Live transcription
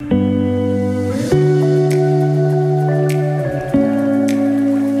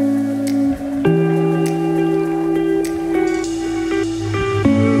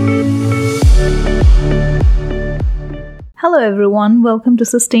everyone. Welcome to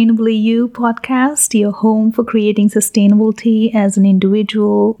Sustainably U Podcast, your home for creating sustainability as an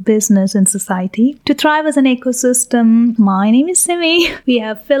individual, business, and society. To thrive as an ecosystem, my name is Simy. We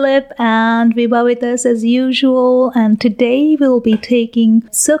have Philip and Vibha with us as usual. And today we'll be taking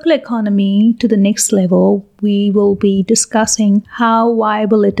circular economy to the next level. We will be discussing how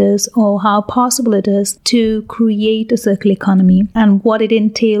viable it is or how possible it is to create a circular economy and what it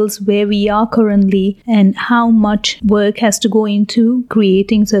entails, where we are currently, and how much work has to go into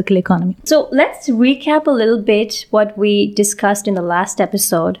creating circular economy. So let's recap a little bit what we discussed in the last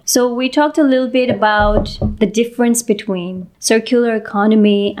episode. So we talked a little bit about the difference between circular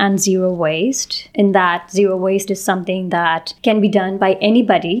economy and zero waste, in that zero waste is something that can be done by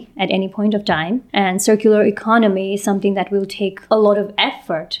anybody at any point of time, and circular economy is something that will take a lot of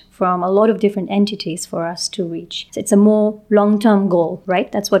effort from a lot of different entities for us to reach. So it's a more long-term goal,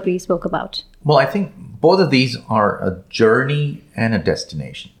 right? That's what we spoke about. Well, I think both of these are a journey and a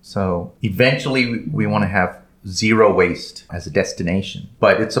destination. So eventually we want to have zero waste as a destination,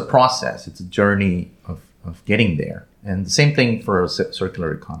 but it's a process. It's a journey of getting there. And the same thing for a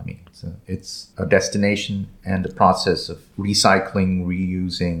circular economy. So it's a destination and a process of recycling,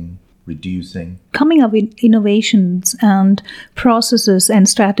 reusing, reducing. Coming up with innovations and processes and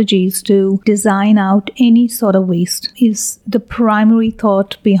strategies to design out any sort of waste is the primary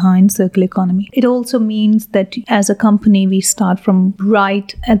thought behind circular economy. It also means that as a company, we start from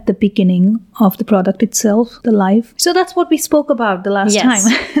right at the beginning of the product itself, the life. So that's what we spoke about the last time.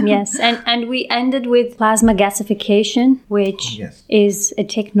 Yes, and we ended with plasma gasification, which is a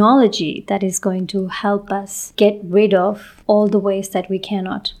technology that is going to help us get rid of all the waste that we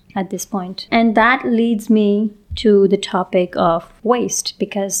cannot at this point. And that leads me to the topic of waste,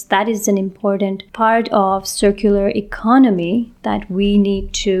 because that is an important part of circular economy that we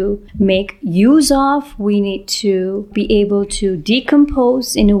need to make use of. We need to be able to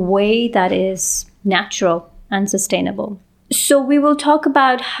decompose in a way that is natural and sustainable. So we will talk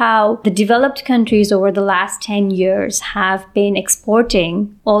about how the developed countries over the last 10 years have been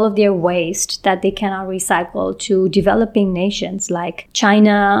exporting all of their waste that they cannot recycle to developing nations like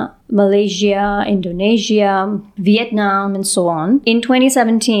China, Malaysia, Indonesia, Vietnam, and so on. In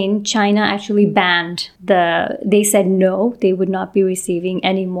 2017, China actually they said no, they would not be receiving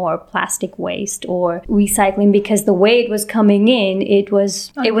any more plastic waste or recycling, because the way it was coming in, it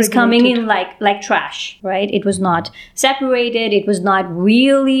was coming in like trash, right? It was not separated, it was not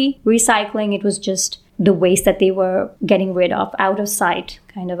really recycling, it was just the waste that they were getting rid of, out of sight,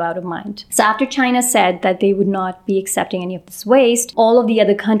 kind of out of mind. So after China said that they would not be accepting any of this waste, all of the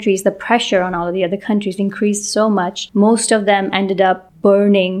other countries, the pressure on all of the other countries increased so much. Most of them ended up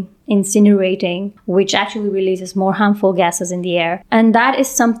burning, incinerating, which actually releases more harmful gases in the air. And that is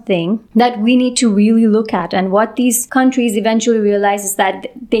something that we need to really look at. And what these countries eventually realize is that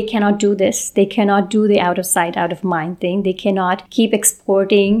they cannot do this. They cannot do the out of sight, out of mind thing. They cannot keep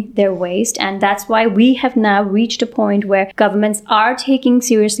exporting their waste. And that's why we have now reached a point where governments are taking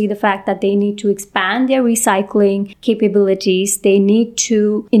seriously the fact that they need to expand their recycling capabilities. They need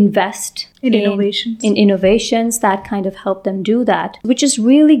to invest in innovations that kind of help them do that, which is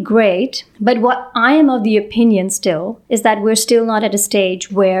really great. But what I am of the opinion still is that we're still not at a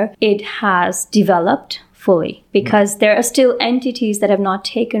stage where it has developed fully, because there are still entities that have not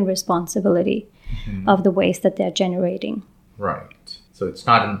taken responsibility of the waste that they're generating. Right. So it's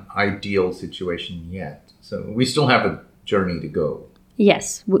not an ideal situation yet. So we still have a journey to go.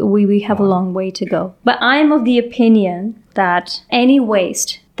 Yes, we have a long way to go. But I'm of the opinion that any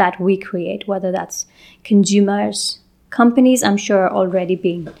waste that we create, whether that's consumers, companies, I'm sure are already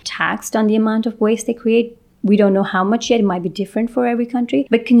being taxed on the amount of waste they create. We don't know how much yet. It might be different for every country.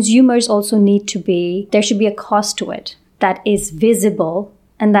 But consumers also there should be a cost to it that is visible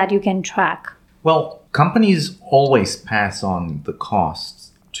and that you can track. Well, companies always pass on the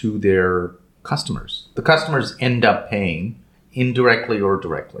costs to their customers. The customers end up paying indirectly or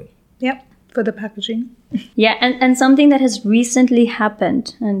directly. Yep, for the packaging. Yeah, and something that has recently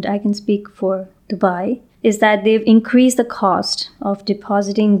happened, and I can speak for Dubai, is that they've increased the cost of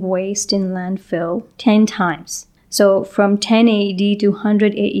depositing waste in landfill 10 times. So from 10 AED to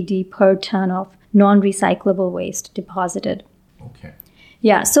 100 AED per ton of non-recyclable waste deposited. Okay.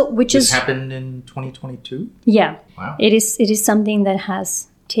 Yeah, so this happened in 2022? Yeah. Wow. It is something that has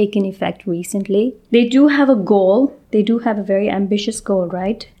taken effect recently. They do have a goal. They do have a very ambitious goal,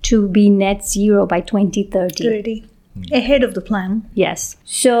 right? To be net zero by 2030. Ahead of the plan. Yes.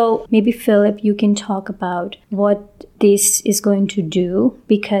 So maybe Philip, you can talk about what this is going to do,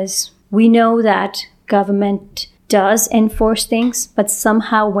 because we know that government does enforce things, but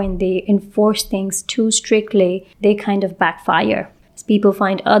somehow when they enforce things too strictly, they kind of backfire. As people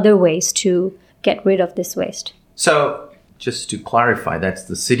find other ways to get rid of this waste. So just to clarify, that's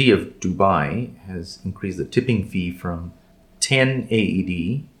the city of Dubai has increased the tipping fee from 10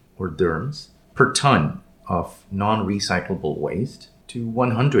 AED or dirhams per ton of non-recyclable waste to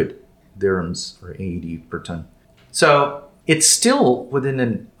 100 dirhams or AED per ton. So it's still within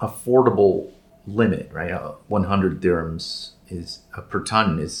an affordable limit, right? 100 dirhams per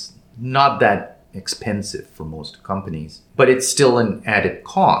ton is not that expensive for most companies, but it's still an added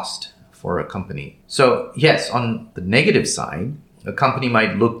cost for a company. So yes, on the negative side, a company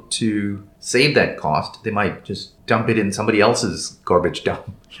might look to save that cost. They might just dump it in somebody else's garbage dump.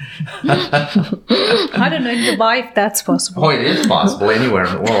 I don't know in Dubai if that's possible. Oh, it is possible anywhere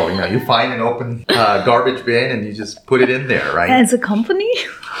in the world. You find an open garbage bin and you just put it in there, right? As a company?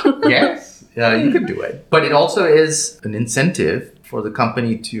 Yes, you could do it. But it also is an incentive for the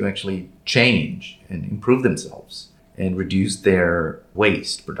company to actually change and improve themselves and reduce their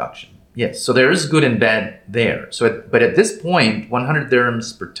waste production. Yes, so there is good and bad there. But at this point, 100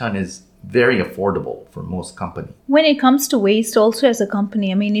 dirhams per ton is very affordable for most companies. When it comes to waste, also as a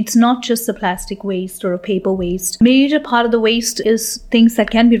company, I mean, it's not just the plastic waste or a paper waste. Major part of the waste is things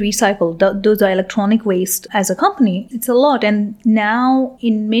that can be recycled. Those are electronic waste. As a company, it's a lot. And now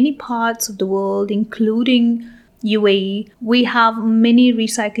in many parts of the world, including UAE, we have many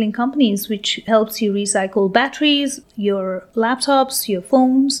recycling companies which helps you recycle batteries, your laptops, your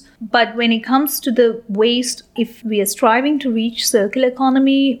phones. But when it comes to the waste, if we are striving to reach circular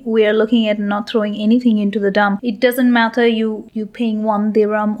economy, we are looking at not throwing anything into the dump. It doesn't matter you paying 1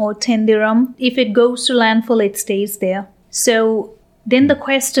 dirham or 10 dirham. If it goes to landfill, it stays there. So then the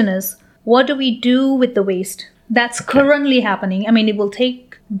question is, what do we do with the waste? That's currently happening. I mean, it will take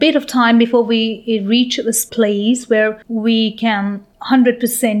bit of time before we reach this place where we can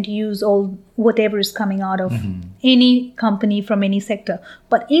 100% use all whatever is coming out of any company from any sector.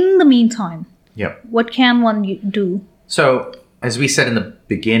 But in the meantime, what can one do? So as we said in the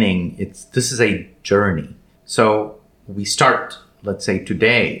beginning, this is a journey. So we start, let's say,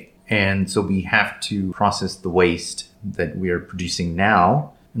 today. And so we have to process the waste that we are producing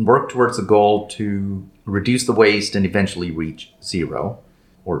now and work towards a goal to reduce the waste and eventually reach zero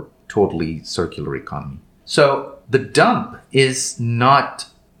or totally circular economy. So the dump is not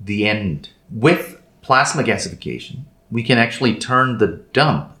the end. With plasma gasification, we can actually turn the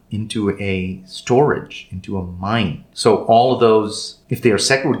dump into a storage, into a mine. So all of those, if they are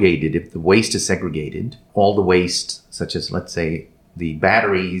segregated, if the waste is segregated, all the waste, such as, let's say, the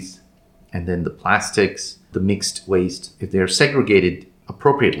batteries and then the plastics, the mixed waste, if they're segregated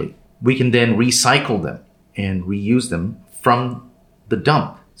appropriately, we can then recycle them and reuse them from the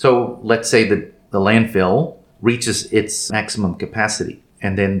dump. So let's say that the landfill reaches its maximum capacity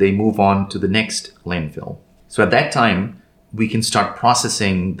and then they move on to the next landfill. So at that time, we can start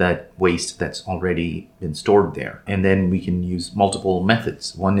processing that waste that's already been stored there. And then we can use multiple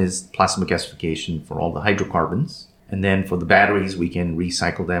methods. One is plasma gasification for all the hydrocarbons. And then for the batteries, we can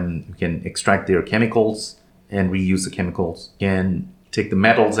recycle them. We can extract their chemicals and reuse the chemicals. We can take the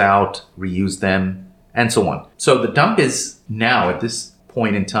metals out, reuse them, and so on. So the dump is now, at this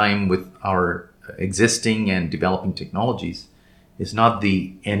point in time with our existing and developing technologies, is not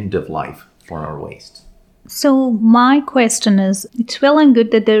the end of life for our waste. So my question is, it's well and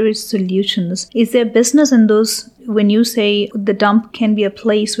good that there is solutions. Is there business in those, when you say the dump can be a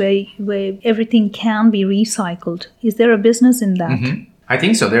place where everything can be recycled? Is there a business in that? Mm-hmm. I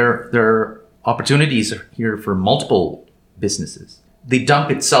think so. There are opportunities here for multiple businesses. The dump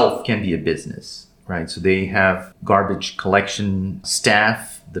itself can be a business, right? So they have garbage collection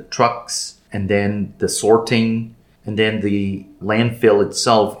staff, the trucks, and then the sorting. And then the landfill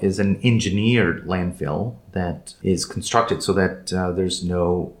itself is an engineered landfill that is constructed so that there's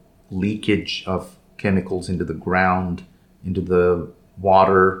no leakage of chemicals into the ground, into the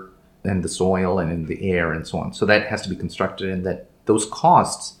water and the soil and in the air and so on. So that has to be constructed, and that those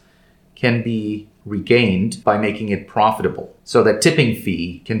costs can be regained by making it profitable. So that tipping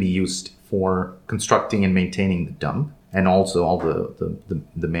fee can be used for constructing and maintaining the dump and also all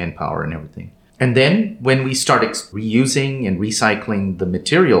the manpower and everything. And then when we start reusing and recycling the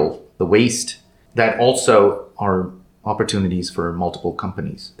material, the waste, that also are opportunities for multiple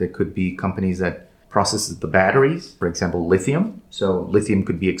companies. There could be companies that processes the batteries, for example, lithium. So lithium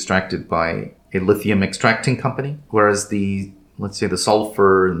could be extracted by a lithium extracting company, whereas let's say the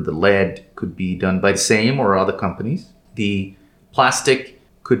sulfur and the lead could be done by the same or other companies. The plastic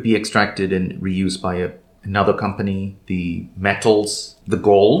could be extracted and reused by another company. The metals, the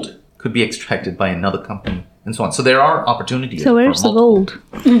gold, could be extracted by another company. and so on. So there are opportunities. So where's the gold?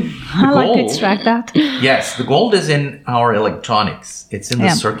 I like to extract that. Yes, the gold is in our electronics. It's in the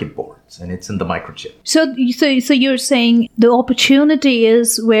circuit boards and it's in the microchip. So you're saying the opportunity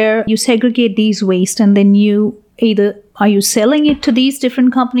is where you segregate these waste and then you either are you selling it to these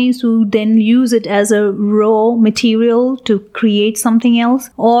different companies who then use it as a raw material to create something else,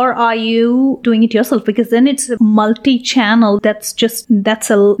 or are you doing it yourself? Because then it's a multi-channel.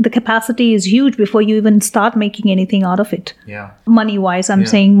 The capacity is huge before you even start making anything out of it. Yeah. Money-wise, I'm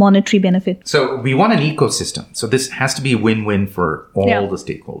saying monetary benefit. So we want an ecosystem. So this has to be a win-win for all the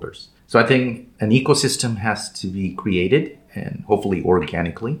stakeholders. So I think an ecosystem has to be created, and hopefully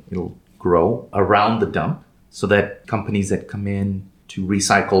organically it'll grow around the dump, so that companies that come in to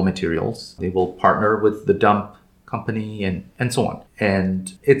recycle materials, they will partner with the dump company and so on.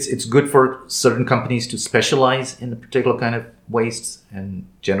 And it's good for certain companies to specialize in a particular kind of wastes and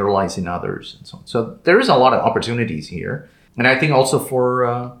generalize in others and so on. So there is a lot of opportunities here. And I think also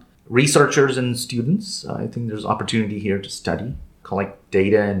for researchers and students, I think there's opportunity here to study, collect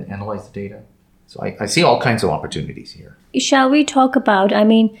data and analyze the data. So I see all kinds of opportunities here. Shall we talk about,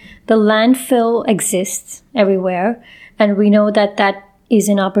 the landfill exists everywhere, and we know that is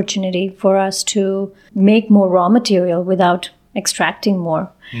an opportunity for us to make more raw material without extracting more.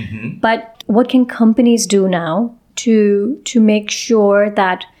 Mm-hmm. But what can companies do now to make sure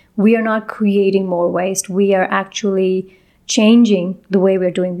that we are not creating more waste? We are actually changing the way we're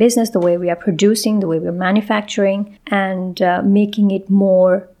doing business, the way we are producing, the way we're manufacturing, and making it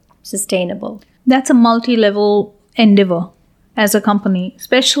more sustainable. That's a multi-level endeavor as a company,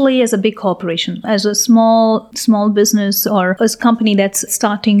 especially as a big corporation. As a small business or as a company that's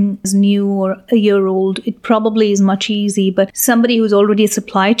starting as new or a year old, it probably is much easy. But somebody who's already a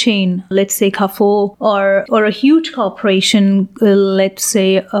supply chain, let's say Carrefour, or a huge corporation, let's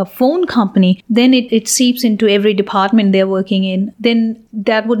say a phone company, then it seeps into every department they're working in. Then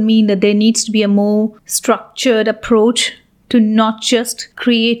that would mean that there needs to be a more structured approach to not just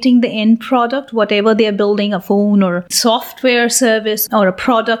creating the end product, whatever they're building, a phone or software service or a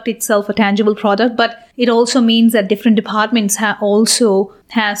product itself, a tangible product, but it also means that different departments also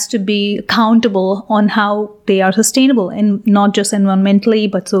has to be accountable on how they are sustainable, and not just environmentally,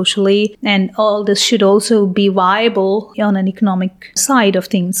 but socially. And all this should also be viable on an economic side of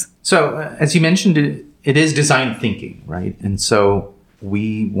things. So as you mentioned, it is design thinking, right? And so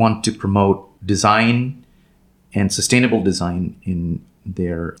we want to promote design and sustainable design in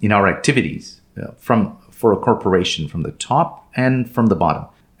our activities for a corporation, from the top and from the bottom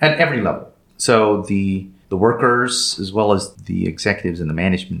at every level. So the workers as well as the executives and the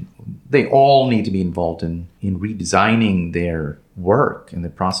management, they all need to be involved in redesigning their work and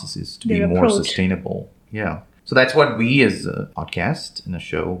their processes to be more sustainable. Yeah. So that's what we as a podcast and a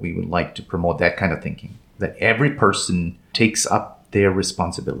show, we would like to promote, that kind of thinking, that every person takes up their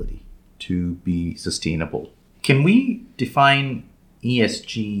responsibility to be sustainable. Can we define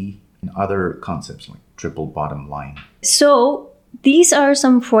ESG and other concepts like triple bottom line? So these are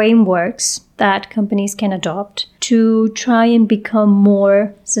some frameworks that companies can adopt to try and become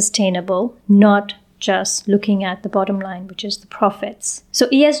more sustainable, not just looking at the bottom line, which is the profits. So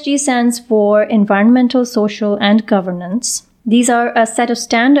ESG stands for environmental, social, and governance. These are a set of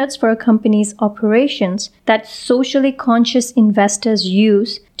standards for a company's operations that socially conscious investors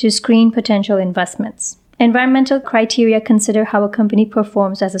use to screen potential investments. Environmental criteria consider how a company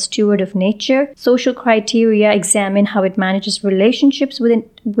performs as a steward of nature. Social criteria examine how it manages relationships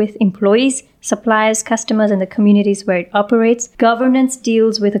with employees, suppliers, customers, and the communities where it operates. Governance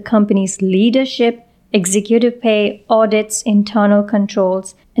deals with a company's leadership, executive pay, audits, internal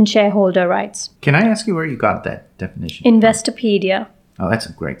controls, and shareholder rights. Can I ask you where you got that definition? Investopedia. Oh, that's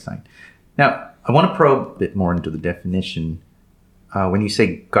a great site. Now, I want to probe a bit more into the definition. When you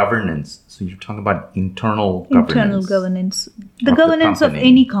say governance, so you're talking about internal governance. Internal governance. The governance of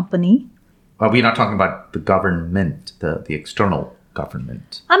any company. We're not talking about the government, the external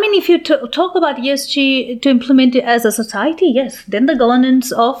government. I mean, if you talk about ESG to implement it as a society, yes, then the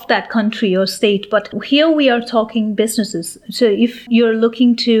governance of that country or state. But here we are talking businesses. So if you're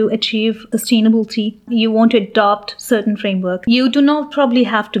looking to achieve sustainability, you want to adopt certain framework. You do not probably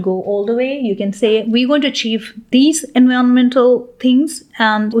have to go all the way. You can say, we're going to achieve these environmental things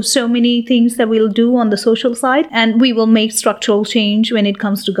and so many things that we'll do on the social side. And we will make structural change when it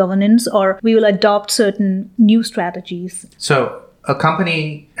comes to governance, or we will adopt certain new strategies. So a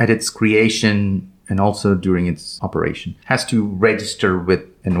company at its creation and also during its operation has to register with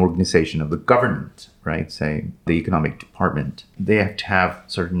an organization of the government, right? Say the economic department. They have to have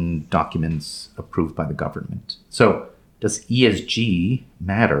certain documents approved by the government. So does ESG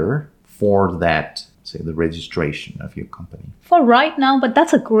matter for that say, the registration of your company? For right now, but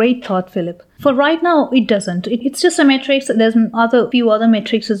that's a great thought, Philip. For right now, it doesn't. It's just a metrics. There's few other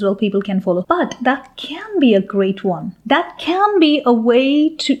metrics as well people can follow. But that can be a great one. That can be a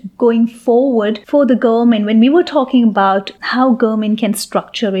way to going forward for the government. When we were talking about how government can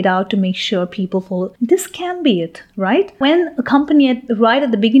structure it out to make sure people follow, this can be it, right? When a company right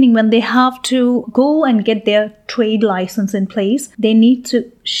at the beginning, when they have to go and get their trade license in place, they need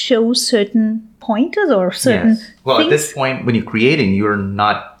to show certain pointers or certain Well, things. at this point, when you're creating, you're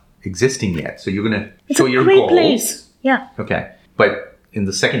not existing yet. So you're going to show your great goals. place. Yeah. Okay. But in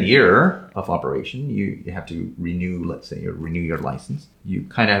the second year of operation, you have to renew, let's say, you renew your license. You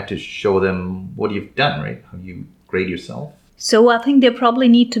kind of have to show them what you've done, right? How you grade yourself. So I think there probably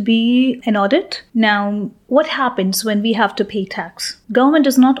need to be an audit. Now, what happens when we have to pay tax? Government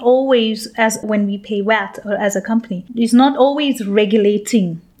is not always, as when we pay VAT or as a company, is not always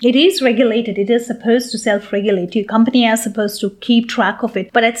regulating. It is regulated. It is supposed to self-regulate. Your company is supposed to keep track of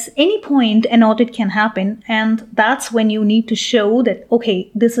it. But at any point, an audit can happen. And that's when you need to show that, okay,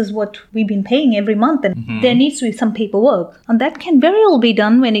 this is what we've been paying every month. And there needs to be some paperwork. And that can very well be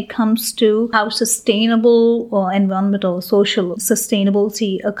done when it comes to how sustainable or environmental or social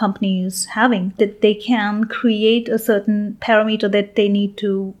sustainability a company is having. That they can create a certain parameter that they need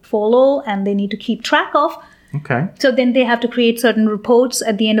to follow and they need to keep track of. Okay. So then they have to create certain reports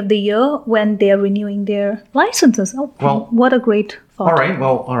at the end of the year when they're renewing their licenses. Oh, well, what a great thought.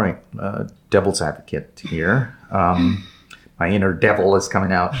 All right. Devil's advocate here. My inner devil is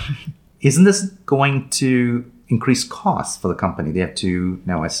coming out. Isn't this going to increase costs for the company? They have to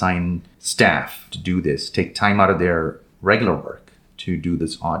now assign staff to do this, take time out of their regular work to do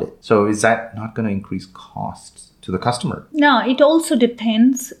this audit. So is that not going to increase costs to the customer? No, it also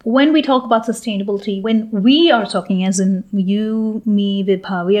depends. When we talk about sustainability, when we are talking, as in you, me,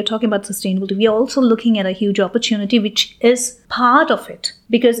 Vibha, we are talking about sustainability, we are also looking at a huge opportunity, which is part of it.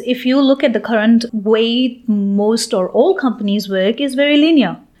 Because if you look at the current way most or all companies work, is very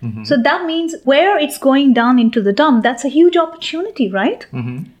linear. Mm-hmm. So that means where it's going down into the dump, that's a huge opportunity, right?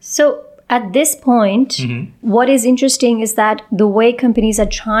 Mm-hmm. So at this point, what is interesting is that the way companies are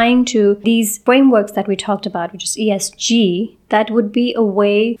trying to, these frameworks that we talked about, which is ESG, that would be a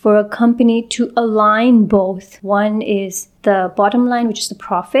way for a company to align both. One is the bottom line, which is the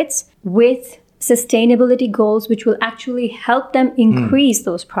profits, with sustainability goals, which will actually help them increase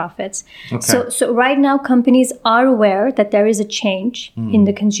those profits. Okay. So right now, companies are aware that there is a change in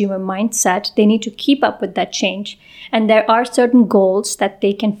the consumer mindset. They need to keep up with that change. And there are certain goals that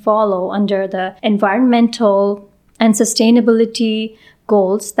they can follow under the environmental and sustainability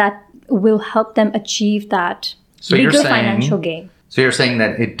goals that will help them achieve that bigger financial gain. So you're saying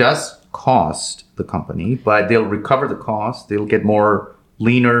that it does cost the company, but they'll recover the cost. They'll get more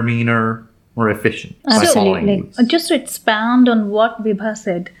leaner, meaner, more efficient. Absolutely. Just to expand on what Vibha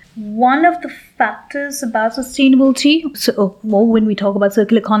said, one of the factors about sustainability, when we talk about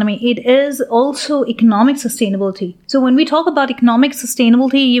circular economy, it is also economic sustainability. So when we talk about economic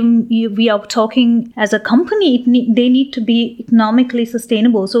sustainability, we are talking as a company, they need to be economically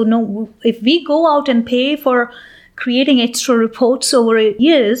sustainable. So if we go out and pay for creating extra reports over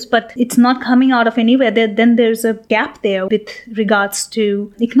years, but it's not coming out of anywhere, then there's a gap there with regards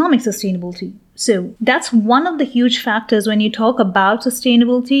to economic sustainability. So that's one of the huge factors when you talk about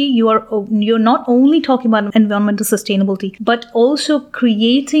sustainability. You're not only talking about environmental sustainability, but also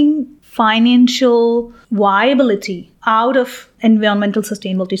creating financial viability out of environmental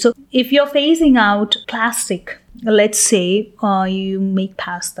sustainability. So if you're phasing out plastic, let's say you make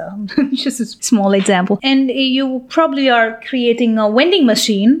pasta, just a small example, and you probably are creating a vending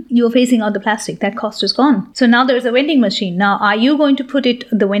machine, you're phasing out the plastic, that cost is gone. So now there's a vending machine. Now, are you going to put it,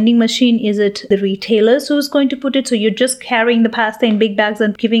 the vending machine, is it the retailers who's going to put it? So you're just carrying the pasta in big bags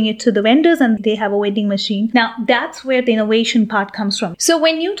and giving it to the vendors and they have a vending machine. Now, that's where the innovation part comes from. So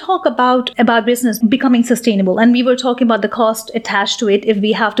when you talk about business becoming sustainable, and we were talking about the cost attached to it, if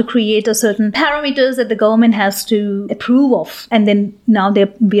we have to create a certain parameters that the government has to approve of, and then now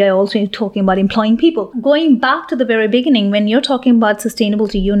we are also talking about employing people. Going back to the very beginning, when you're talking about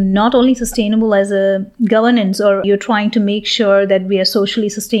sustainability, you're not only sustainable as a governance, or you're trying to make sure that we are socially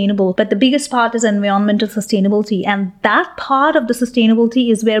sustainable, but the biggest part is environmental sustainability, and that part of the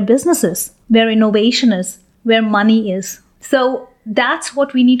sustainability is where business is, where innovation is, where money is. So that's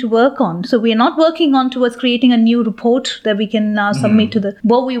what we need to work on. So we're not working on towards creating a new report that we can now submit to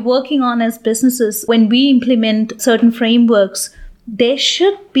what we're working on as businesses. When we implement certain frameworks, there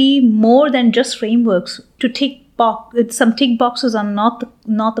should be more than just frameworks to tick box. Some tick boxes are not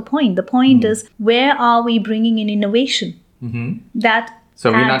the point. The point is, where are we bringing in innovation that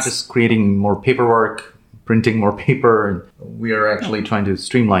So we're not just creating more paperwork, printing more paper. We are actually trying to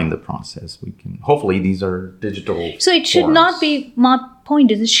streamline the process. We can, hopefully these are digital. So it should not be, my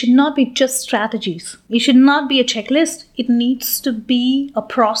point is, it should not be just strategies. It should not be a checklist. It needs to be a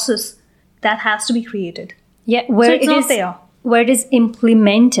process that has to be created. Yeah, where it is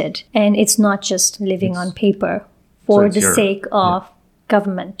implemented, and it's not just living on paper for the sake of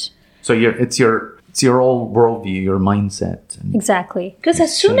government. So it's your whole worldview, your mindset. Exactly. Because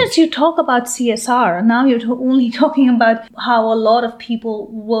as soon as you talk about CSR, now you're only talking about how a lot of people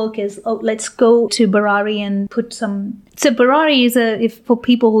work is, let's go to Barari and put some... So Barari is if for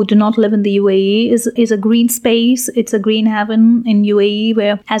people who do not live in the UAE, is a green space. It's a green haven in UAE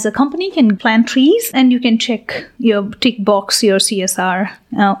where as a company can plant trees and you can tick box your CSR.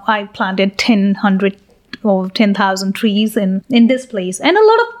 I planted 100 or 10,000 trees in this place. And a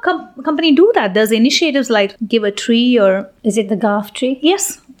lot of company do that. There's initiatives like give a tree or... Is it the Golf tree?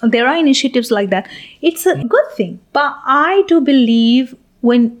 Yes, there are initiatives like that. It's a good thing. But I do believe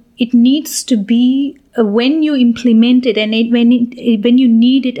when it needs to be, when you implement it and when you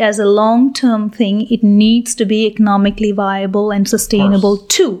need it as a long-term thing, it needs to be economically viable and sustainable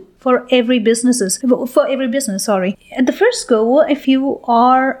too. For every business, sorry. At the first go, if you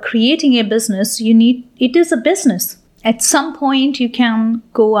are creating a business, it is a business. At some point, you can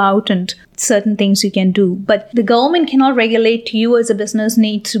go out and certain things you can do. But the government cannot regulate you as a business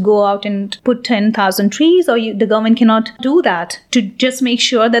need to go out and put 10,000 trees, or the government cannot do that to just make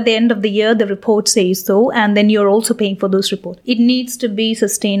sure that at the end of the year, the report says so, and then you're also paying for those reports. It needs to be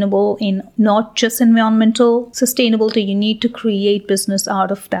sustainable in not just environmental sustainability. You need to create business out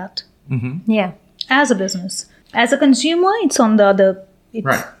of that. Mm-hmm. Yeah. As a business. As a consumer, it's on the other...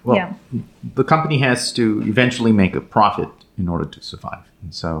 Right. Well, the company has to eventually make a profit in order to survive.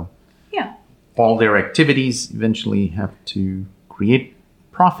 And so all their activities eventually have to create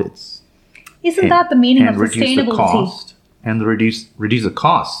profits. Isn't that the meaning of sustainability? Reduce the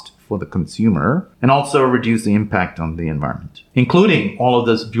cost for the consumer, and also reduce the impact on the environment, including all of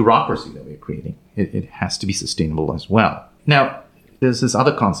this bureaucracy that we're creating. It has to be sustainable as well. Now, there's this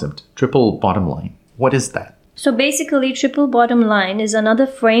other concept, triple bottom line. What is that? So basically, triple bottom line is another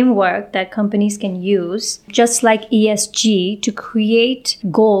framework that companies can use, just like ESG, to create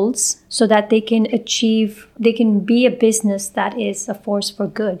goals so that they can be a business that is a force for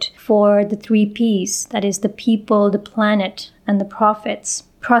good for the 3 Ps, that is the people, the planet, and the profits,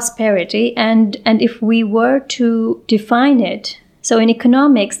 prosperity. And if we were to define it, so in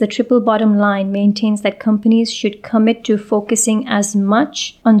economics, the triple bottom line maintains that companies should commit to focusing as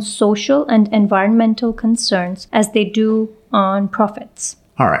much on social and environmental concerns as they do on profits.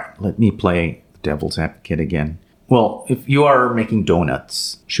 All right, let me play devil's advocate again. Well, if you are making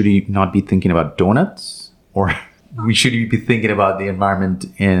donuts, should you not be thinking about donuts? Or should you be thinking about the environment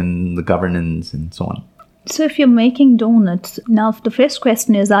and the governance and so on? So if you're making donuts, now the first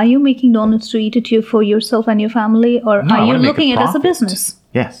question is, are you making donuts to eat it for yourself and your family, or are you looking at it as a business?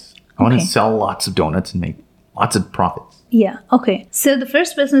 Yes. I want to sell lots of donuts and make lots of profits. Yeah. Okay. So the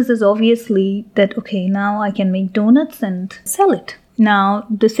first business is obviously that, okay, now I can make donuts and sell it. Now,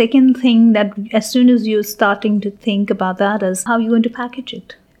 the second thing that as soon as you're starting to think about that is how you're going to package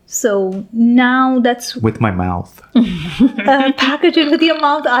it. So now that's... With my mouth. Package it with your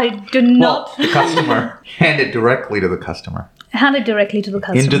mouth? I do not... Well, the customer. Hand it directly to the customer. Hand it directly to the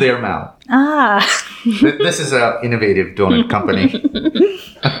customer. Into their mouth. Ah. This is an innovative donut company.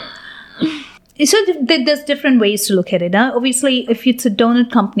 So there's different ways to look at it. Obviously, if it's a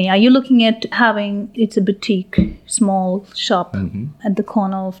donut company, are you looking at it's a boutique, small shop at the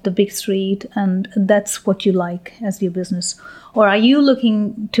corner of the big street, and that's what you like as your business? Or are you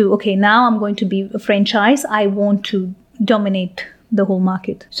looking to, okay, now I'm going to be a franchise. I want to dominate the whole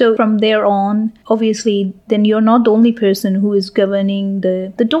market. So from there on, obviously, then you're not the only person who is governing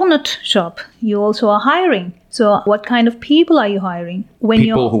the donut shop. You also are hiring. So what kind of people are you hiring?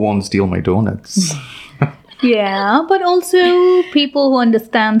 People who won't steal my donuts. Yeah, but also people who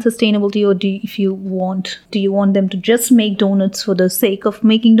understand sustainability, or do you want them to just make donuts for the sake of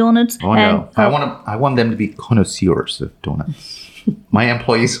making donuts? Oh, no. I want them to be connoisseurs of donuts. My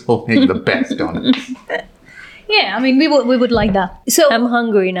employees will make the best donuts. Yeah, I mean, we would like that. So I'm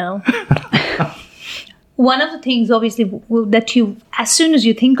hungry now. One of the things, obviously, that as soon as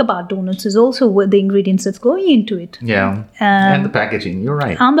you think about donuts is also the ingredients that's going into it. Yeah, and the packaging, you're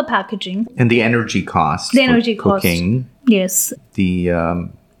right. And the packaging. And the energy cost. The energy cost. Cooking. Yes. The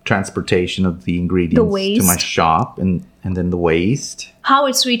transportation of the ingredients to my shop and then the waste. How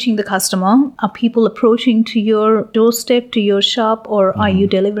it's reaching the customer. Are people approaching to your doorstep, to your shop, or are you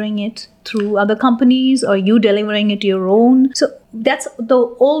delivering it through other companies? Or are you delivering it your own? So that's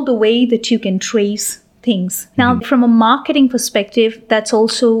all the way that you can trace things. Now, from a marketing perspective, that's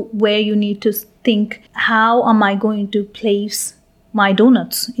also where you need to think, how am I going to place my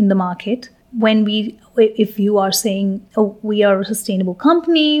donuts in the market? If you are saying, oh, we are a sustainable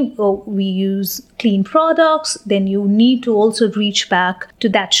company, or we use clean products, then you need to also reach back to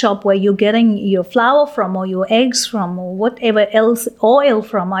that shop where you're getting your flour from, or your eggs from, or whatever else, oil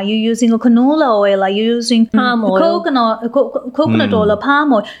from. Are you using a canola oil? Are you using palm oil, coconut oil, or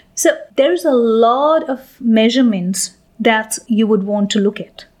palm oil? So there's a lot of measurements that you would want to look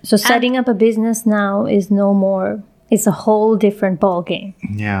at. So setting up a business now is no more. It's a whole different ballgame.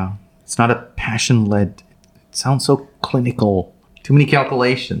 Yeah. It's not a passion-led. It sounds so clinical. Too many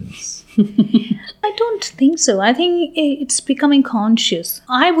calculations. I don't think so. I think it's becoming conscious.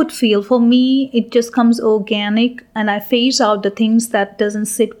 I would feel, for me, it just comes organic, and I phase out the things that doesn't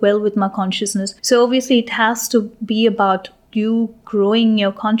sit well with my consciousness. So obviously it has to be about you growing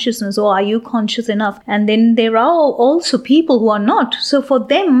your consciousness, or are you conscious enough? And then there are also people who are not. So for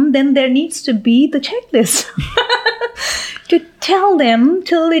them, then there needs to be the checklist to tell them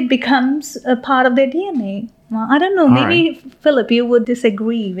till it becomes a part of their DNA. Well, I don't know. Maybe, Philip, you would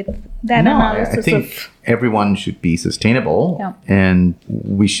disagree with that analysis. I think everyone should be sustainable, and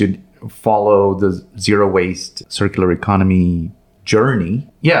we should follow the zero waste circular economy journey.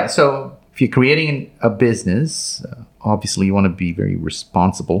 Yeah, so if you're creating a business, obviously you want to be very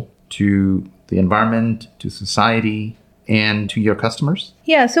responsible to the environment, to society, and to your customers.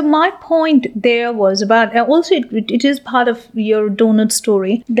 Yeah, so my point there was about, also it is part of your donut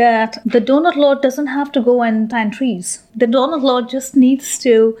story, that the donut lord doesn't have to go and plant trees. The donut lord just needs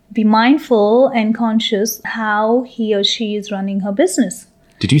to be mindful and conscious how he or she is running her business.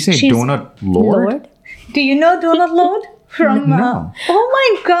 Did you say donut lord? Do you know donut lord? No. Oh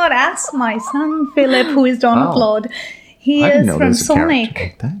my God, ask my son Philip, who is donut lord. He is from Sonic.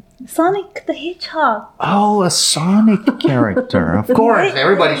 Like that. Sonic the Hedgehog. Oh, a Sonic character. Of course,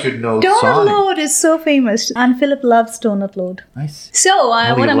 everybody should know Donut Sonic. Lord is so famous. And Philip loves Donut Lord. Nice. So,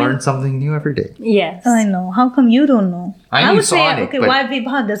 learn something new every day. Yes. I know. How come you don't know? I would Sonic, say, okay, why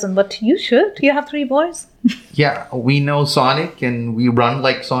Vibha doesn't? But you should. You have 3 boys. Yeah, we know Sonic, and we run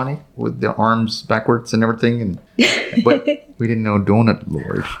like Sonic with the arms backwards and everything. But we didn't know Donut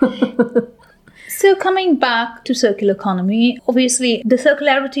Lord. So coming back to circular economy, obviously the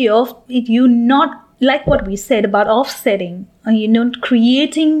circularity of it, you not like what we said about offsetting,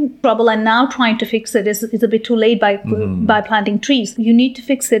 creating trouble and now trying to fix it is a bit too late by planting trees. You need to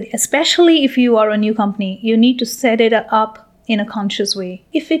fix it, especially if you are a new company. You need to set it up in a conscious way.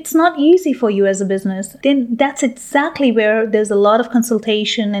 If it's not easy for you as a business, then that's exactly where there's a lot of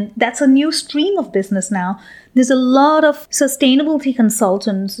consultation, and that's a new stream of business now. There's a lot of sustainability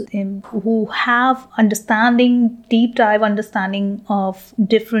consultants who have deep dive understanding of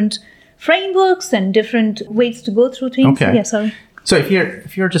different frameworks and different ways to go through things. Okay. Yeah, sorry. So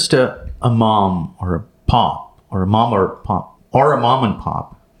if you're just a mom or a pop or a mom or a pop or a mom and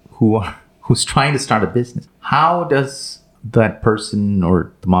pop who's trying to start a business, how does that person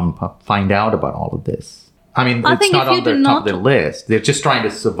or the mom and pop find out about all of this? I mean, it's not on the top of their list. They're just trying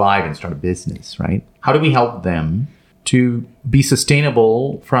to survive and start a business, right? How do we help them to be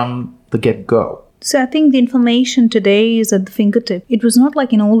sustainable from the get-go? So I think the information today is at the fingertip. It was not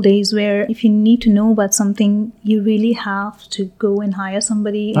like in old days where if you need to know about something, you really have to go and hire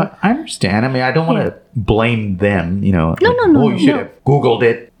somebody. I understand. I mean, I don't want to blame them, No. you should have Googled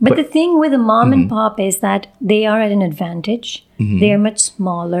it. But the thing with a mom and pop is that they are at an advantage. They are much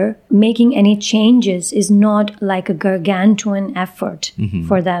smaller. Making any changes is not like a gargantuan effort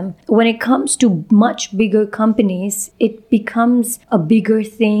for them. When it comes to much bigger companies, it becomes a bigger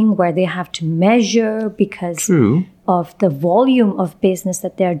thing where they have to measure because of the volume of business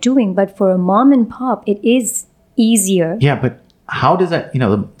that they're doing. But for a mom and pop, it is easier. Yeah, but how does that,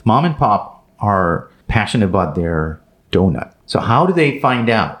 the mom and pop are passionate about their donut. So how do they find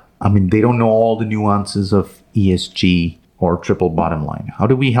out? I mean, they don't know all the nuances of ESG or triple bottom line. How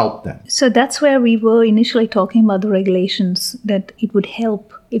do we help them? So that's where we were initially talking about the regulations, that it would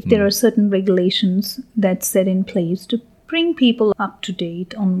help if there are certain regulations that's set in place to bring people up to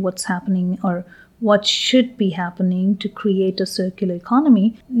date on what's happening or what should be happening to create a circular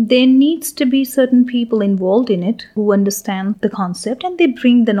economy, there needs to be certain people involved in it who understand the concept and they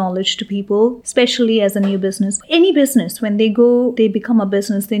bring the knowledge to people, especially as a new business. Any business, when they become a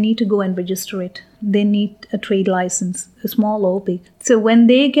business, they need to go and register it. They need a trade license, small or big. So when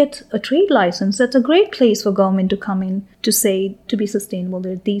they get a trade license, that's a great place for government to come in to say, to be sustainable,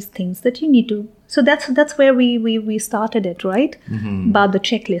 there are these things that you need to. So that's where we started it, right? About the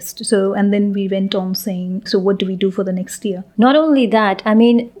checklist. So, and then we went on saying, so what do we do for the next year? Not only that, I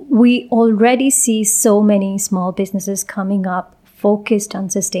mean, we already see so many small businesses coming up focused on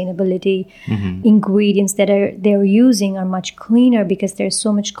sustainability. Ingredients that they're using are much cleaner because there's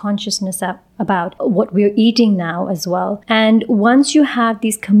so much consciousness about what we're eating now as well. And once you have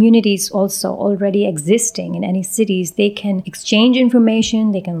these communities also already existing in any cities, they can exchange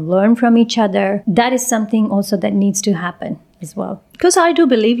information, they can learn from each other. That is something also that needs to happen as well. Because I do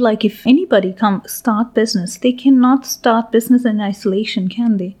believe, like, if anybody come start business, they cannot start business in isolation,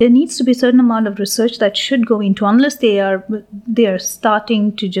 can they? There needs to be a certain amount of research that should go into, unless they are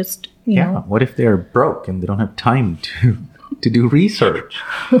starting to just, you know. What if they're broke and they don't have time to do research?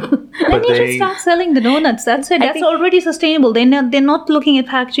 Then you should start selling the donuts. That's it. That's already sustainable. They're not looking at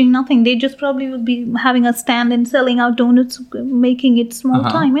packaging, nothing. They just probably would be having a stand and selling out donuts, making it small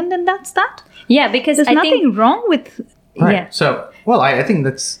time, and then that's that. Yeah, because there's nothing wrong with. Right. Yeah. So, I think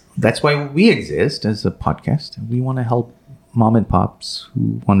that's why we exist as a podcast. We want to help mom and pops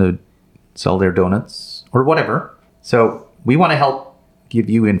who want to sell their donuts or whatever. So we want to help give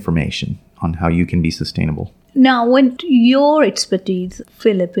you information on how you can be sustainable. Now, when your expertise,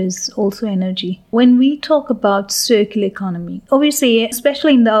 Philip, is also energy. When we talk about circular economy, obviously,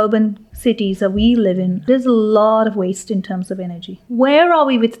 especially in the urban cities that we live in, there's a lot of waste in terms of energy. Where are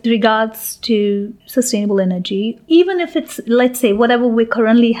we with regards to sustainable energy? Even if it's, let's say, whatever we're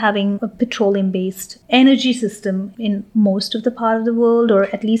currently having a petroleum-based energy system in most of the part of the world,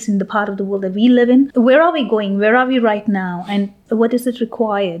 or at least in the part of the world that we live in, where are we going? Where are we right now? And what is it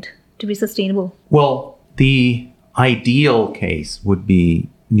required to be sustainable? Well, the ideal case would be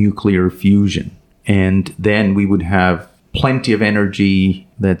nuclear fusion. And then we would have plenty of energy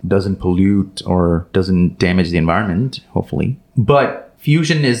that doesn't pollute or doesn't damage the environment, hopefully. But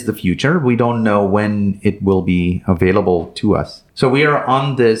fusion is the future. We don't know when it will be available to us. So we are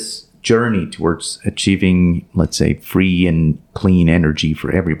on this journey towards achieving, let's say, free and clean energy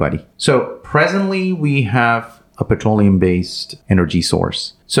for everybody. So presently we have a petroleum-based energy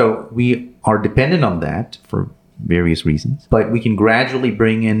source. So we are dependent on that for various reasons, but we can gradually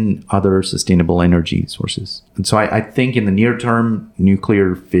bring in other sustainable energy sources. And so I think in the near term,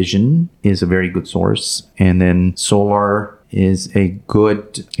 nuclear fission is a very good source. And then solar is a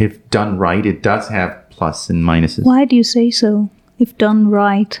good, if done right, it does have plus and minuses. Why do you say so, if done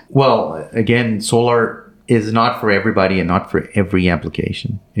right? Well, again, solar is not for everybody and not for every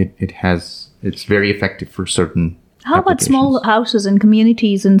application. It's very effective for certain How about small houses and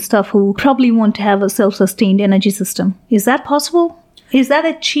communities and stuff who probably want to have a self-sustained energy system? Is that possible? Is that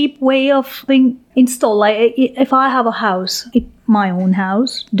a cheap way of being installed? Like, if I have a house, my own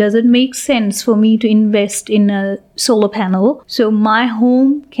house, does it make sense for me to invest in a solar panel so my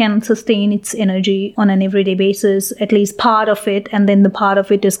home can sustain its energy on an everyday basis, at least part of it, and then the part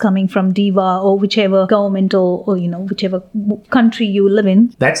of it is coming from DEVA or whichever governmental or whichever country you live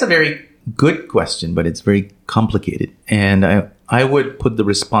in? That's a very good question, but it's very complicated. And I would put the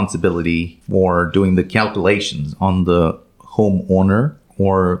responsibility for doing the calculations on the homeowner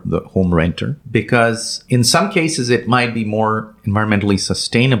or the home renter, because in some cases it might be more environmentally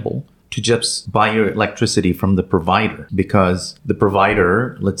sustainable to just buy your electricity from the provider, because the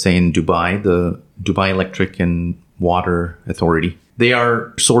provider, let's say in Dubai, the Dubai Electric and Water Authority, they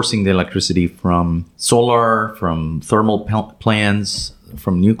are sourcing the electricity from solar, from thermal plants,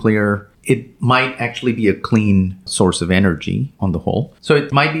 from nuclear. It might actually be a clean source of energy on the whole. So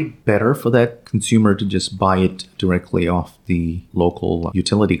it might be better for that consumer to just buy it directly off the local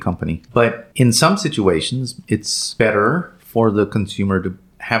utility company. But in some situations, it's better for the consumer to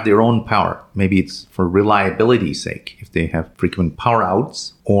have their own power. Maybe it's for reliability's sake, if they have frequent power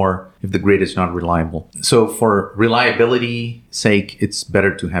outs or if the grid is not reliable. So for reliability's sake, it's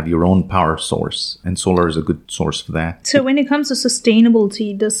better to have your own power source, and solar is a good source for that. So when it comes to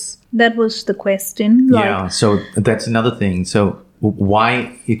sustainability, that was the question. Yeah, so that's another thing. So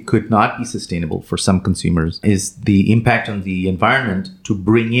why it could not be sustainable for some consumers is the impact on the environment to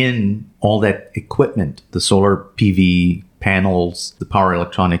bring in all that equipment, the solar PV panels, the power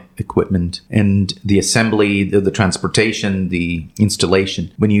electronic equipment, and the assembly, the transportation, the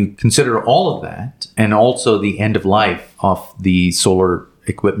installation. When you consider all of that, and also the end of life of the solar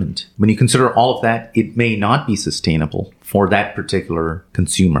equipment, when you consider all of that, it may not be sustainable for that particular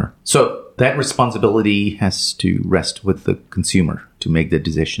consumer. So that responsibility has to rest with the consumer to make the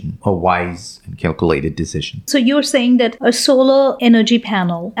decision, a wise and calculated decision. So you're saying that a solar energy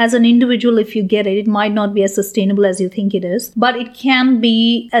panel, as an individual, if you get it, it might not be as sustainable as you think it is, but it can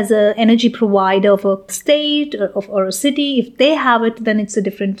be as an energy provider of a state or a city. If they have it, then it's a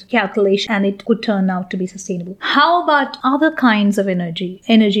different calculation and it could turn out to be sustainable. How about other kinds of energy?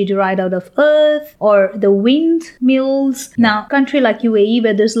 Energy derived out of earth or the windmills? Yeah. Now, country like UAE,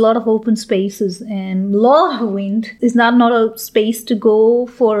 where there's a lot of open spaces and a lot of wind, is not a space to go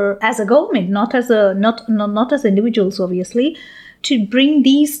for as a government, not as individuals, obviously, to bring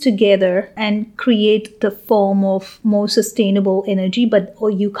these together and create the form of more sustainable energy, or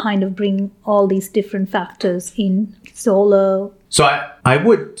you kind of bring all these different factors in solar. So I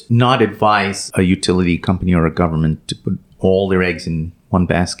would not advise a utility company or a government to put all their eggs in one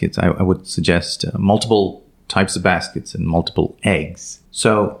basket. I would suggest multiple types of baskets and multiple eggs.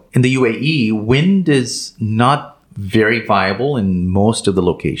 So in the UAE, wind is not very viable in most of the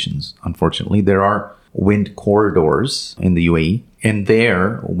locations. Unfortunately, there are wind corridors in the UAE, and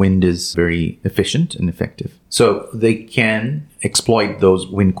there wind is very efficient and effective. So they can exploit those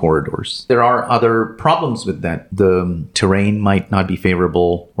wind corridors. There are other problems with that. The terrain might not be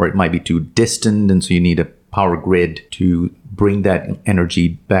favorable, or it might be too distant, and so you need a power grid to bring that energy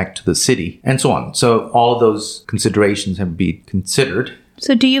back to the city, and so on. So all of those considerations have to be considered.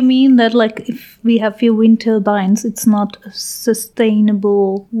 So do you mean that, like, if we have few wind turbines, it's not a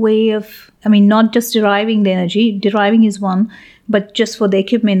sustainable way of, not just deriving the energy, deriving is one, but just for the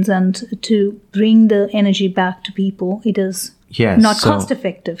equipment and to bring the energy back to people, it is not cost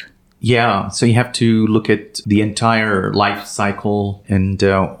effective. Yeah, so you have to look at the entire life cycle, and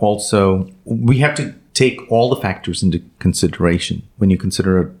also we have to take all the factors into consideration when you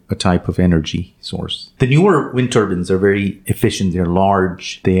consider a type of energy source. The newer wind turbines are very efficient. They're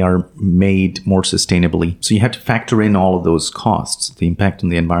large. They are made more sustainably. So you have to factor in all of those costs, the impact on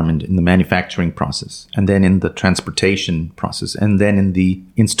the environment in the manufacturing process, and then in the transportation process, and then in the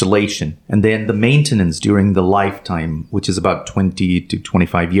installation, and then the maintenance during the lifetime, which is about 20 to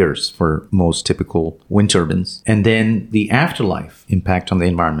 25 years for most typical wind turbines, and then the afterlife impact on the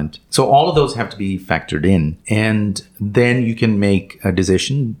environment. So all of those have to be factored in. And then you can make a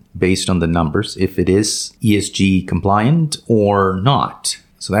decision based on the numbers if it is ESG compliant or not.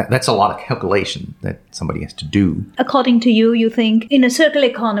 So that's a lot of calculation that somebody has to do. According to you, you think in a circular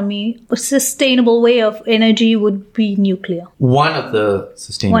economy, a sustainable way of energy would be nuclear? One of the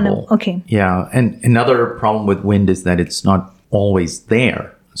sustainable. Okay. Yeah. And another problem with wind is that it's not always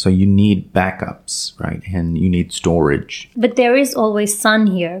there. So you need backups, right? And you need storage. But there is always sun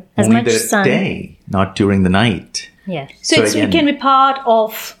here. Only the day, not during the night. Yes. So it can be part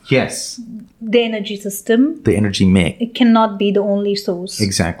of the energy system. The energy mix. It cannot be the only source.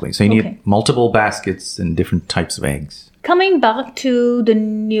 Exactly. So you need multiple baskets and different types of eggs. Coming back to the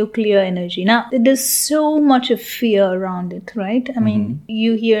nuclear energy. Now, there's so much of fear around it, right?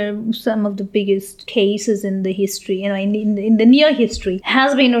 You hear some of the biggest cases in the history, in the near history,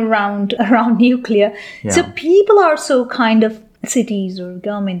 has been around nuclear. Yeah. So people are so kind of, cities or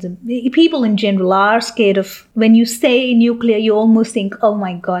governments, people in general are scared of, when you say nuclear, you almost think, oh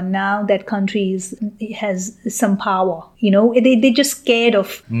my God, now that country has some power. They're just scared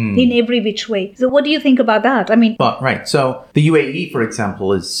of in every which way. So what do you think about that? Right. So the UAE, for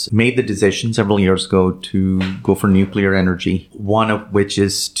example, has made the decision several years ago to go for nuclear energy, one of which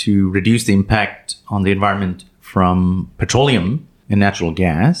is to reduce the impact on the environment from petroleum and natural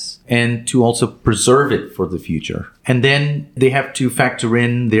gas, and to also preserve it for the future. And then they have to factor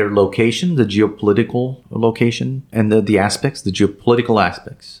in their location, the geopolitical location, and the geopolitical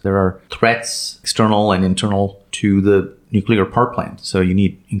aspects. There are threats, external and internal, to the nuclear power plant. So you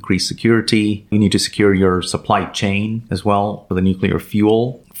need increased security. You need to secure your supply chain as well for the nuclear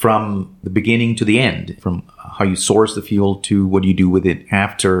fuel from the beginning to the end, from how you source the fuel to what you do with it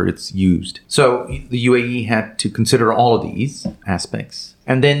after it's used. So the UAE had to consider all of these aspects.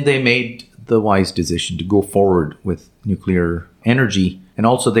 And then they made the wise decision to go forward with nuclear energy. And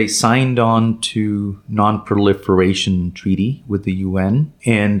also they signed on to non-proliferation treaty with the UN,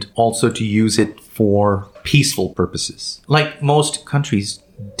 and also to use it for peaceful purposes, like most countries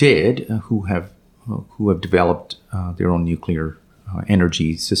did who have developed their own nuclear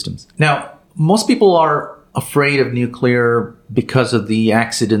energy systems. Now, most people are afraid of nuclear because of the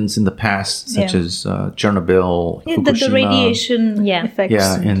accidents in the past, such as Chernobyl, Fukushima. The radiation effects.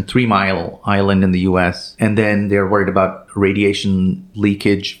 Yeah, and 3 Mile Island in the U.S. And then they're worried about radiation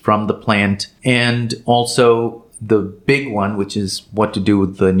leakage from the plant. And also the big one, which is what to do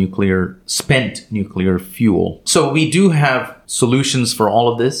with the spent nuclear fuel. So we do have solutions for all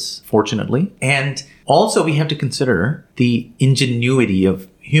of this, fortunately. And also we have to consider the ingenuity of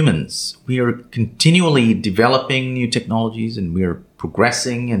humans. We are continually developing new technologies and we are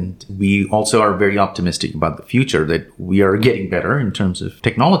progressing, and we also are very optimistic about the future, that we are getting better in terms of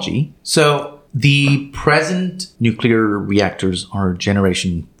technology. So the present nuclear reactors are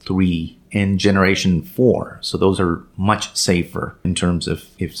generation 3 and generation 4. So those are much safer in terms of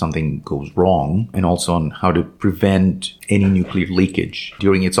if something goes wrong, and also on how to prevent any nuclear leakage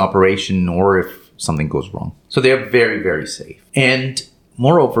during its operation or if something goes wrong. So they're very, very safe. And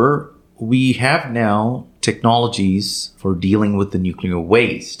moreover, we have now technologies for dealing with the nuclear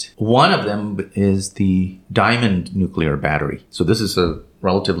waste. One of them is the diamond nuclear battery. So this is a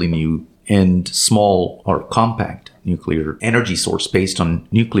relatively new and small or compact nuclear energy source based on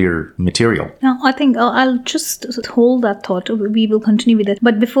nuclear material. Now, I think I'll just hold that thought. We will continue with it.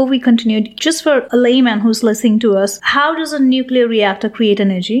 But before we continue, just for a layman who's listening to us, how does a nuclear reactor create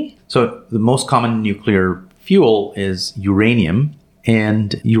energy? So the most common nuclear fuel is uranium,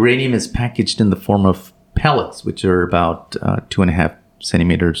 and uranium is packaged in the form of pellets, which are about 2.5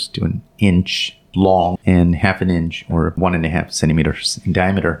 centimeters to an inch long and 0.5 inch or 1.5 centimeters in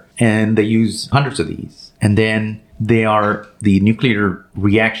diameter. And they use hundreds of these. And then the nuclear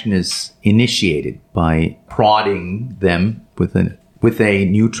reaction is initiated by prodding them with a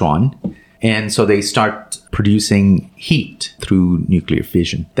neutron. And so they start producing heat through nuclear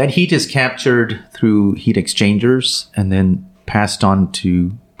fission. That heat is captured through heat exchangers and then passed on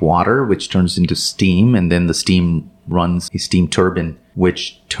to water, which turns into steam. And then the steam runs a steam turbine,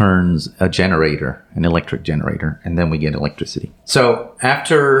 which turns a generator, an electric generator. And then we get electricity. So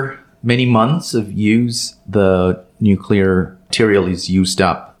after many months of use, the nuclear material is used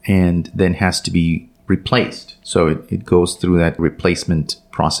up and then has to be replaced. So it goes through that replacement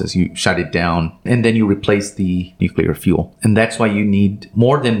process. You shut it down and then you replace the nuclear fuel. And that's why you need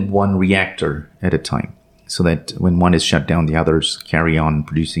more than one reactor at a time, so that when one is shut down, the others carry on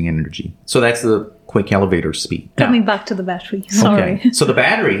producing energy. So that's the quick elevator speed. Coming back to the battery. Sorry. Okay. So the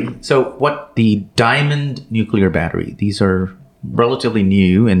battery, the diamond nuclear battery, these are relatively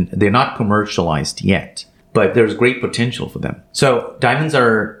new and they're not commercialized yet, but there's great potential for them. So diamonds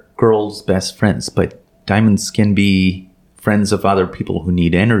are girls' best friends, but diamonds can be friends of other people who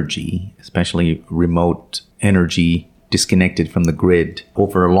need energy, especially remote energy disconnected from the grid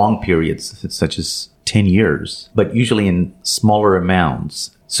over long periods, such as 10 years, but usually in smaller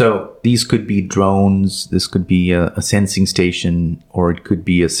amounts. So these could be drones, this could be a sensing station, or it could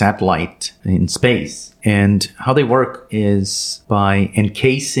be a satellite in space. And how they work is by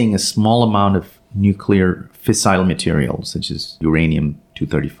encasing a small amount of nuclear fissile material, such as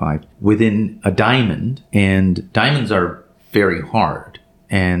uranium-235, within a diamond. And diamonds are very hard,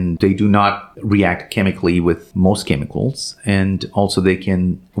 and they do not react chemically with most chemicals. And also they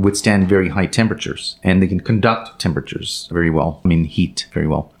can withstand very high temperatures, and they can conduct temperatures very well. Heat very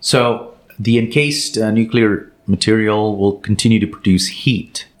well. So the encased nuclear material will continue to produce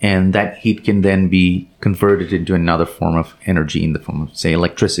heat, and that heat can then be converted into another form of energy in the form of, say,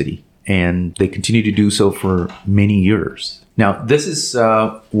 electricity. And they continue to do so for many years. Now, this is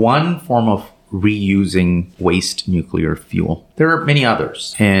one form of reusing waste nuclear fuel. There are many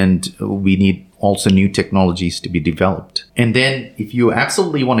others, and we need also new technologies to be developed. And then if you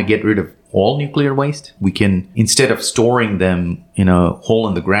absolutely want to get rid of all nuclear waste, we can, instead of storing them in a hole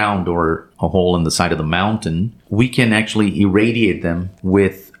in the ground or a hole in the side of the mountain, we can actually irradiate them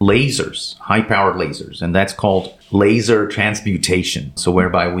with lasers, high-powered lasers, and that's called laser transmutation. So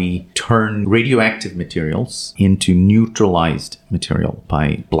whereby we turn radioactive materials into neutralized material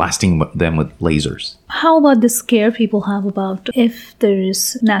by blasting them with lasers. How about the scare people have about if there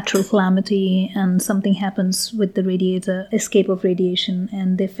is natural calamity and something happens with the radiator, escape of radiation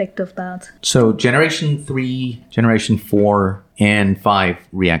and the effect of that? So generation 3, generation 4, and 5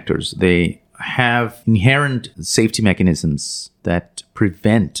 reactors, they have inherent safety mechanisms that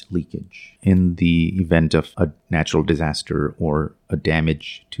prevent leakage in the event of a natural disaster or a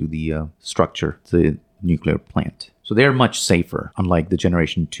damage to the structure, the nuclear plant. So they're much safer, unlike the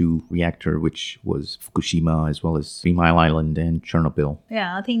Generation 2 reactor, which was Fukushima, as well as 3 Mile Island and Chernobyl.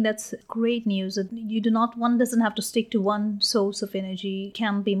 Yeah, I think that's great news. That one doesn't have to stick to one source of energy. It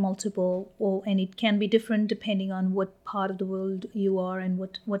can be multiple, and it can be different depending on what part of the world you are and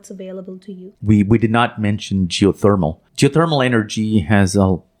what's available to you. We did not mention geothermal. Geothermal energy has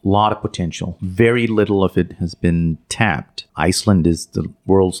a lot of potential. Very little of it has been tapped. Iceland is the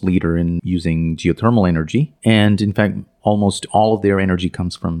world's leader in using geothermal energy. And in fact, almost all of their energy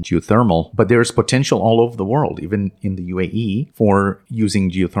comes from geothermal. But there's potential all over the world, even in the UAE, for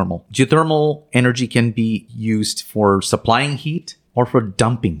using geothermal. Geothermal energy can be used for supplying heat or for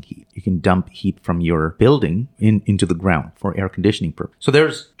dumping heat. You can dump heat from your building into the ground for air conditioning purposes. So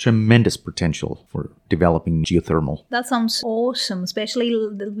there's tremendous potential for developing geothermal. That sounds awesome, especially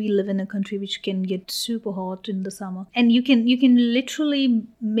that we live in a country which can get super hot in the summer. And you can literally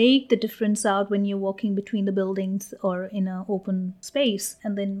make the difference out when you're walking between the buildings or in an open space.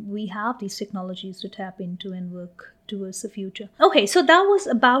 And then we have these technologies to tap into and work towards the future. Okay, so that was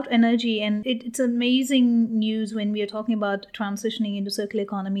about energy, and it's amazing news when we are talking about transitioning into circular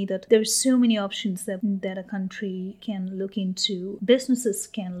economy, that there's so many options that a country can look into, businesses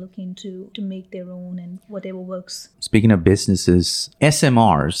can look into to make their own and whatever works. Speaking of businesses,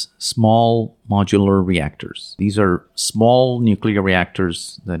 SMRs, small modular reactors. These are small nuclear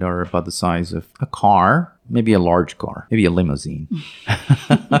reactors that are about the size of a car, maybe a large car, maybe a limousine.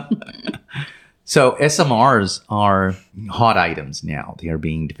 So SMRs are hot items now. They are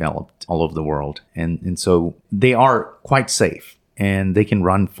being developed all over the world. And so they are quite safe. And they can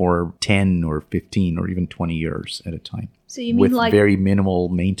run for 10 or 15 or even 20 years at a time. So you mean with like very minimal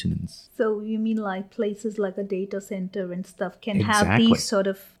maintenance. So you mean like places like a data center and stuff can Exactly. have these sort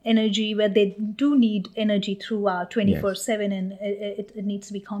of energy where they do need energy throughout 24/7 and it needs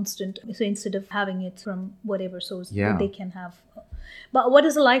to be constant. So instead of having it from whatever source, they can have. But what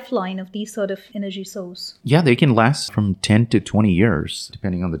is the lifeline of these sort of energy source? Yeah, they can last from 10 to 20 years,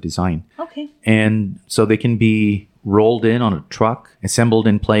 depending on the design. Okay. And so they can be rolled in on a truck, assembled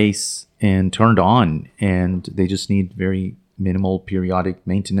in place, and turned on. And they just need very minimal periodic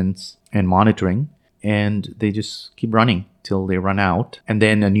maintenance and monitoring. And they just keep running till they run out. And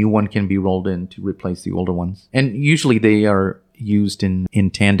then a new one can be rolled in to replace the older ones. And usually they are used in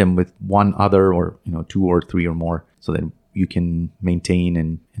tandem with one other, or 2 or 3 or more, so that you can maintain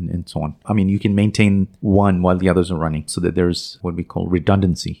and so on. I mean, you can maintain one while the others are running, so that there's what we call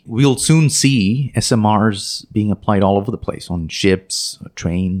redundancy. We'll soon see SMRs being applied all over the place, on ships,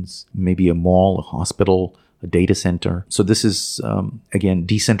 trains, maybe a mall, a hospital, a data center. So this is, again,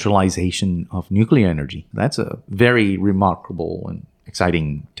 decentralization of nuclear energy. That's a very remarkable and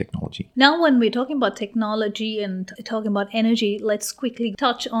exciting technology. Now, when we're talking about technology and talking about energy, let's quickly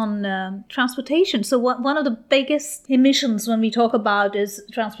touch on transportation. So one of the biggest emissions when we talk about is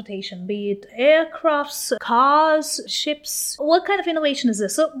transportation, be it aircrafts, cars, ships. What kind of innovation is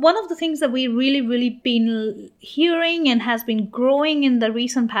this? So one of the things that we really been hearing and has been growing in the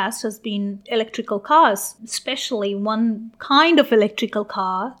recent past has been electrical cars, especially one kind of electrical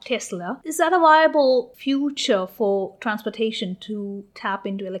car, Tesla. Is that a viable future for transportation to tap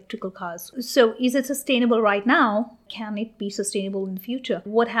into electrical cars? So is it sustainable right now? Can it be sustainable in the future?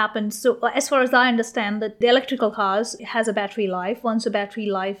 What happens? So as far as I understand, that the electrical cars has a battery life. Once the battery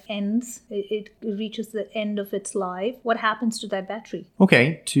life ends, it reaches the end of its life. What happens to that battery?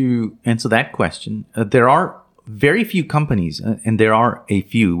 Okay, to answer that question, there are very few companies, and there are a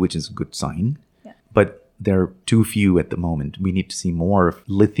few, which is a good sign, but there are too few at the moment. We need to see more of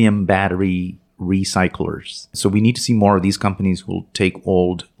lithium battery recyclers. So we need to see more of these companies who will take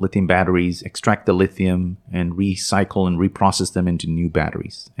old lithium batteries, extract the lithium, and recycle and reprocess them into new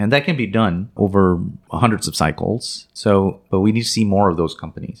batteries. And that can be done over hundreds of cycles. But we need to see more of those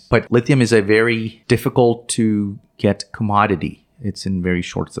companies. But lithium is a very difficult to get commodity. It's in very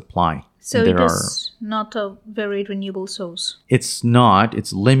short supply. So it is not a very renewable source. It's not.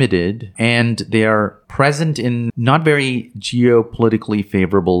 It's limited. And they are present in not very geopolitically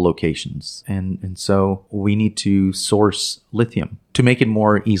favorable locations. And so we need to source lithium to make it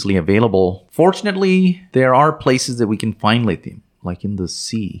more easily available. Fortunately, there are places that we can find lithium, like in the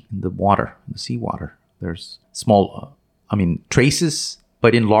sea, in the water, in the seawater. There's small, traces,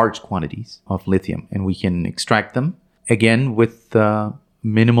 but in large quantities of lithium. And we can extract them, again, with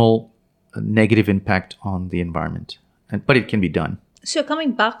minimal negative impact on the environment. But it can be done. So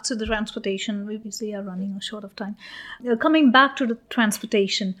coming back to the transportation, we obviously are running short of time. Coming back to the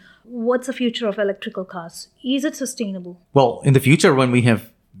transportation, what's the future of electrical cars? Is it sustainable? Well, in the future, when we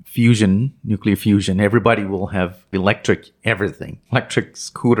have nuclear fusion, everybody will have electric everything, electric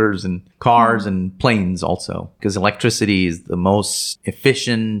scooters and cars and planes also, because electricity is the most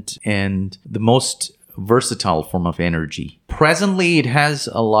efficient and the most versatile form of energy. Presently, it has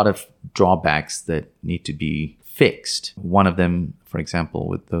a lot of drawbacks that need to be fixed. One of them, for example,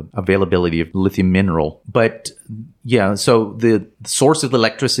 with the availability of lithium mineral. But yeah, so the source of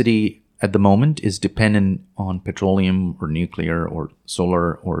electricity at the moment is dependent on petroleum or nuclear or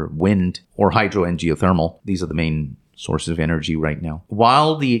solar or wind or hydro and geothermal. These are the main sources of energy right now.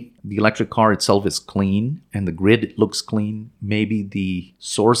 While the electric car itself is clean and the grid looks clean, maybe the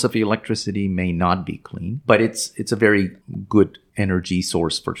source of electricity may not be clean, but it's a very good energy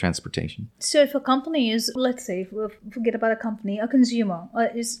source for transportation. So if a company is, let's say, forget about a company, a consumer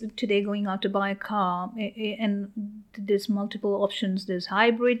is today going out to buy a car, and there's multiple options. There's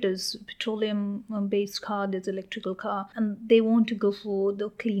hybrid, there's petroleum-based car, there's electrical car, and they want to go for the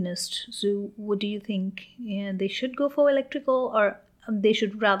cleanest. So what do you think? They should go for electrical, or they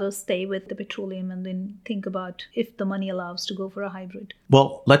should rather stay with the petroleum and then think about if the money allows to go for a hybrid?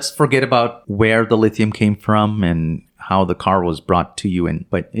 Well, let's forget about where the lithium came from and how the car was brought to you.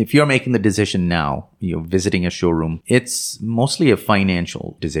 But if you're making the decision now, visiting a showroom, it's mostly a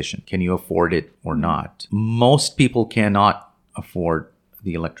financial decision. Can you afford it or not? Most people cannot afford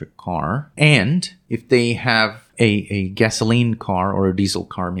the electric car. And if they have a gasoline car or a diesel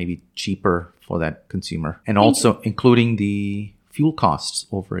car, maybe cheaper for that consumer. And also including the fuel costs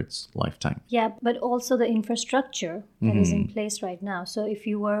over its lifetime. Yeah, but also the infrastructure that is in place right now. So if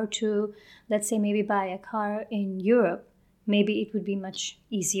you were to, let's say, maybe buy a car in Europe, maybe it would be much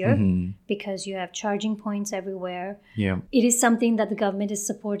easier because you have charging points everywhere. Yeah. It is something that the government is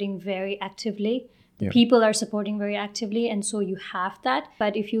supporting very actively. People are supporting very actively, and so you have that.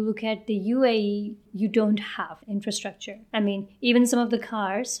 But if you look at the UAE, you don't have infrastructure. I mean, even some of the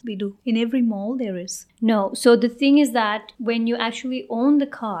cars. We do. In every mall there is. No. So the thing is that when you actually own the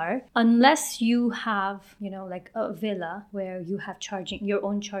car, unless you have, like a villa where you have your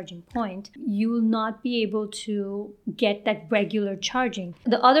own charging point, you will not be able to get that regular charging.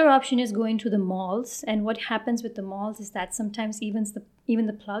 The other option is going to the malls. And what happens with the malls is that sometimes even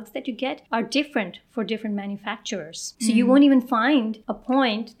the plugs that you get are different for different manufacturers. So you won't even find a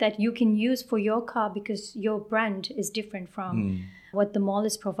point that you can use for your car because your brand is different from what the mall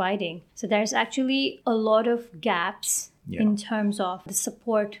is providing. So there's actually a lot of gaps in terms of the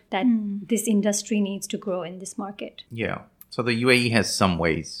support that this industry needs to grow in this market. Yeah. So the UAE has some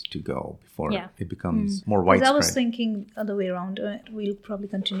ways to go before it becomes more widespread. I was thinking other way around. We'll probably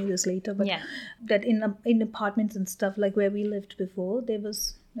continue this later, but that in apartments and stuff, like where we lived before, there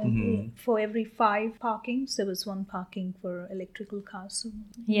was for every 5 parkings, there was 1 parking for electrical cars. So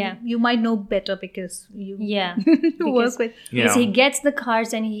you might know better because you work with. Because he gets the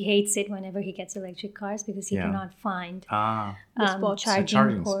cars and he hates it whenever he gets electric cars because he cannot find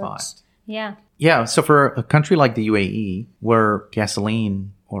charging ports. Spot. Yeah. Yeah. So for a country like the UAE, where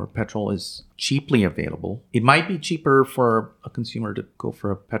gasoline or petrol is cheaply available, it might be cheaper for a consumer to go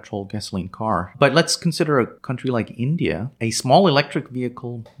for a petrol gasoline car. But let's consider a country like India. A small electric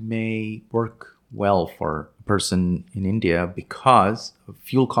vehicle may work well for a person in India because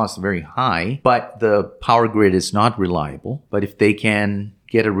fuel costs are very high, but the power grid is not reliable. But if they can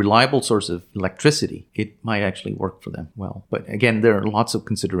get a reliable source of electricity, it might actually work for them well. But again, there are lots of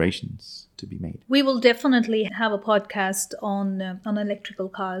considerations to be made. We will definitely have a podcast on electrical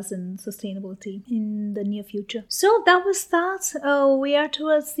cars and sustainability in the near future. So that was that. We are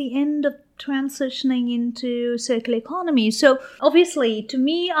towards the end of transitioning into circular economy. So obviously, to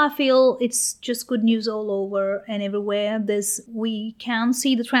me, I feel it's just good news all over and everywhere. We can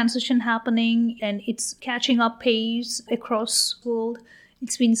see the transition happening and it's catching up pace across the world.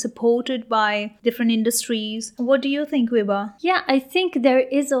 It's been supported by different industries. What do you think, Vibha? Yeah, I think there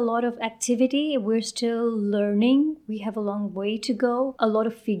is a lot of activity. We're still learning. We have a long way to go, a lot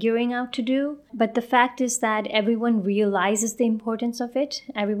of figuring out to do. But the fact is that everyone realizes the importance of it.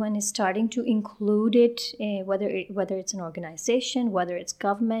 Everyone is starting to include it, whether it's an organization, whether it's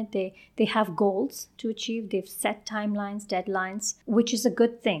government. They have goals to achieve. They've set timelines, deadlines, which is a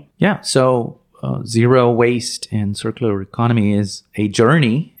good thing. Yeah, so zero waste and circular economy is a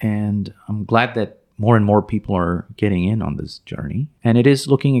journey, and I'm glad that more and more people are getting in on this journey, and it is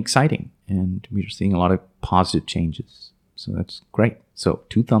looking exciting, and we're seeing a lot of positive changes, so that's great. So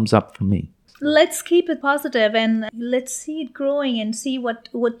 2 thumbs up from me. let's keep it positive and let's see it growing and see what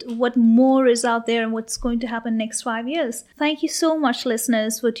more is out there and what's going to happen next 5 years. Thank you so much,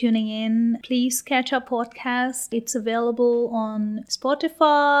 listeners, for tuning in. Please catch our podcast. It's available on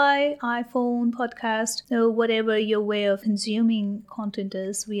Spotify, iPhone podcast, or whatever your way of consuming content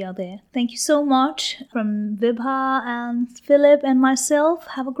is. We are there. Thank you so much from Vibha and Philip and myself.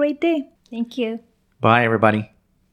 Have a great day. Thank you. Bye, everybody.